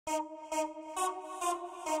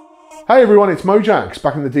Hey everyone, it's Mojaxx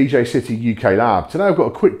back in the DJcity UK lab. Today I've got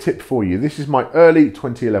a quick tip for you. This is my early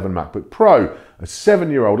 2011 MacBook Pro, a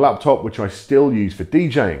 7-year-old laptop which I still use for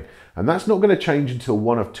DJing. And that's not going to change until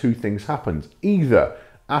one of two things happens. Either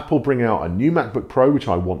Apple bring out a new MacBook Pro which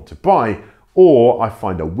I want to buy, or I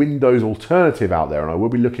find a Windows alternative out there, and I will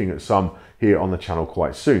be looking at some here on the channel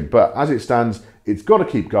quite soon. But as it stands, it's got to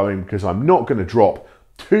keep going because I'm not going to drop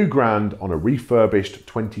 £2,000 on a refurbished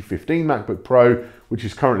 2015 MacBook Pro, which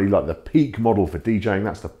is currently like the peak model for DJing.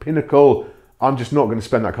 That's the pinnacle. I'm just not going to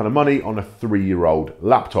spend that kind of money on a 3-year-old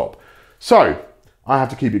laptop. So I have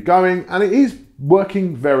to keep it going, and it is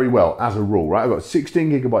working very well as a rule, right? I've got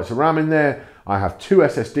 16 gigabytes of RAM in there. I have 2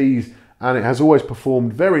 SSDs, and it has always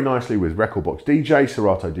performed very nicely with Recordbox DJ,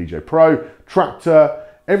 Serato DJ Pro, Traktor,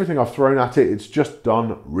 everything I've thrown at it. It's just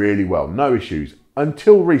done really well, no issues,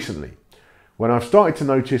 until recently, when I've started to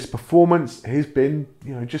notice performance has been,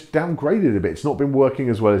 just downgraded a bit. It's not been working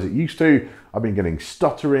as well as it used to. I've been getting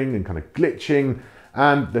stuttering and kind of glitching,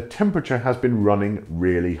 and the temperature has been running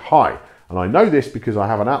really high. And I know this because I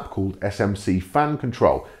have an app called SMC Fan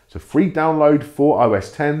Control. It's a free download for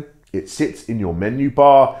OS X. It sits in your menu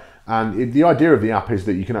bar, and the idea of the app is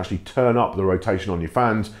that you can actually turn up the rotation on your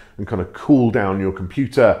fans and kind of cool down your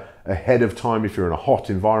computer ahead of time. If you're in a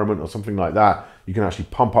hot environment or something like that, you can actually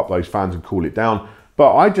pump up those fans and cool it down.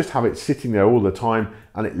 But I just have it sitting there all the time,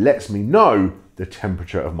 and it lets me know the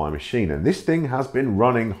temperature of my machine. And this thing has been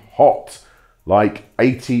running hot, like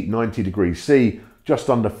 80, 90 degrees C, just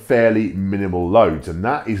under fairly minimal loads. And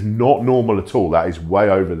that is not normal at all. That is way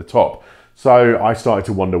over the top. So I started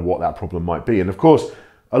to wonder what that problem might be. And of course,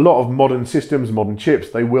 a lot of modern systems, modern chips,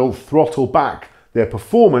 they will throttle back their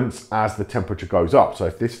performance as the temperature goes up. So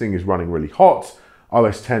if this thing is running really hot,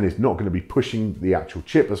 OS X is not going to be pushing the actual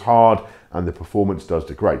chip as hard, and the performance does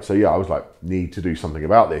degrade. So yeah, I was like, need to do something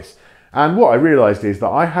about this. And what I realized is that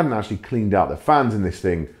I hadn't actually cleaned out the fans in this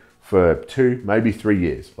thing for 2, maybe 3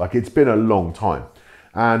 years. Like, it's been a long time.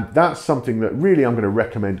 And that's something that really I'm going to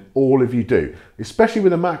recommend all of you do. Especially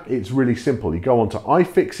with a Mac, it's really simple. You go onto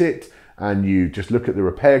iFixit and you just look at the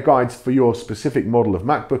repair guides for your specific model of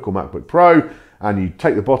MacBook or MacBook Pro, and you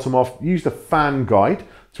take the bottom off, use the fan guide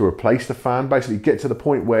to replace the fan. Basically get to the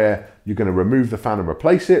point where you're going to remove the fan and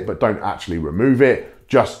replace it, but don't actually remove it.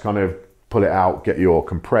 Just kind of pull it out, get your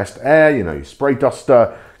compressed air, your spray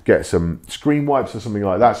duster, get some screen wipes or something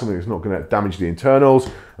like that, something that's not going to damage the internals,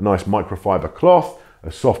 a nice microfiber cloth,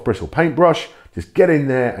 a soft bristle paintbrush. Just get in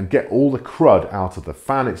there and get all the crud out of the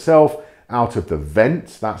fan itself, out of the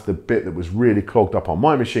vents. That's the bit that was really clogged up on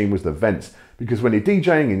my machine, was the vents. Because when you're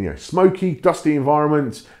DJing in smoky, dusty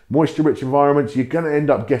environments, moisture-rich environments, you're going to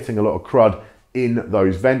end up getting a lot of crud in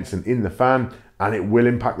those vents and in the fan, and it will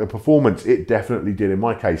impact the performance. It definitely did in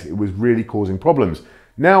my case. It was really causing problems.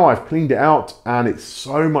 Now I've cleaned it out, and it's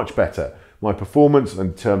so much better. My performance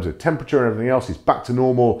in terms of temperature and everything else is back to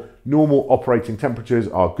normal. Normal operating temperatures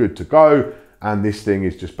are good to go, and this thing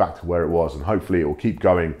is just back to where it was, and hopefully it will keep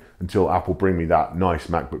going until Apple bring me that nice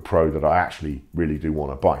MacBook Pro that I actually really do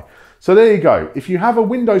want to buy. So there you go. If you have a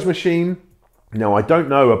Windows machine, now I don't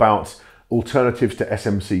know about alternatives to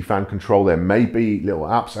SMC Fan Control. There may be little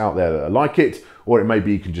apps out there that are like it, or it may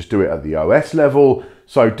be you can just do it at the OS level.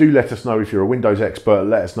 So do let us know if you're a Windows expert.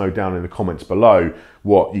 Let us know down in the comments below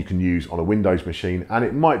what you can use on a Windows machine. And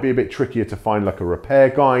it might be a bit trickier to find like a repair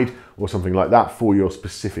guide or something like that for your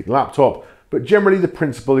specific laptop. But generally the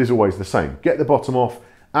principle is always the same. Get the bottom off,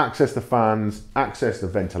 access the fans, access the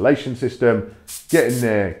ventilation system, get in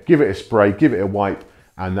there, give it a spray, give it a wipe,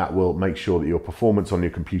 and that will make sure that your performance on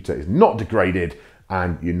your computer is not degraded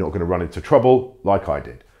and you're not going to run into trouble like I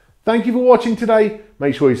did. Thank you for watching today.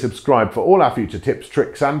 Make sure you subscribe for all our future tips,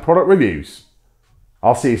 tricks, and product reviews.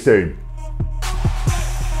 I'll see you soon.